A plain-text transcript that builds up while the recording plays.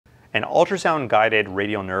An ultrasound-guided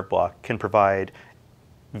radial nerve block can provide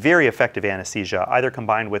very effective anesthesia, either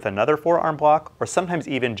combined with another forearm block or sometimes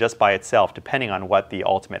even just by itself, depending on what the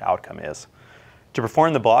ultimate outcome is. To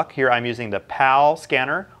perform the block, here I'm using the PAL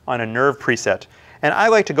scanner on a nerve preset. And I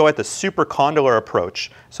like to go at the supracondylar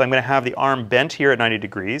approach. So I'm going to have the arm bent here at 90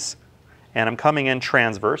 degrees, and I'm coming in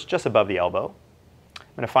transverse, just above the elbow. I'm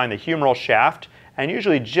going to find the humeral shaft, and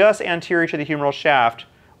usually just anterior to the humeral shaft,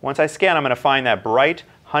 once I scan, I'm going to find that bright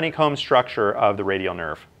honeycomb structure of the radial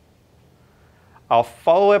nerve. I'll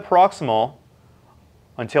follow it proximal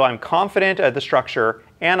until I'm confident of the structure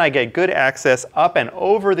and I get good access up and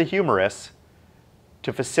over the humerus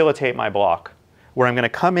to facilitate my block, where I'm going to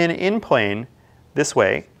come in plane this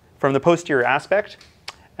way from the posterior aspect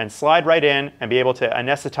and slide right in and be able to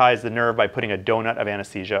anesthetize the nerve by putting a donut of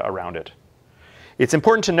anesthesia around it. It's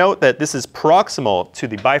important to note that this is proximal to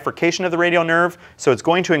the bifurcation of the radial nerve, so it's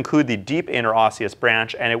going to include the deep interosseous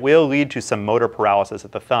branch, and it will lead to some motor paralysis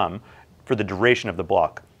at the thumb for the duration of the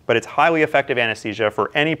block. But it's highly effective anesthesia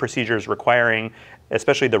for any procedures requiring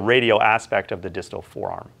especially the radial aspect of the distal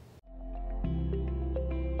forearm.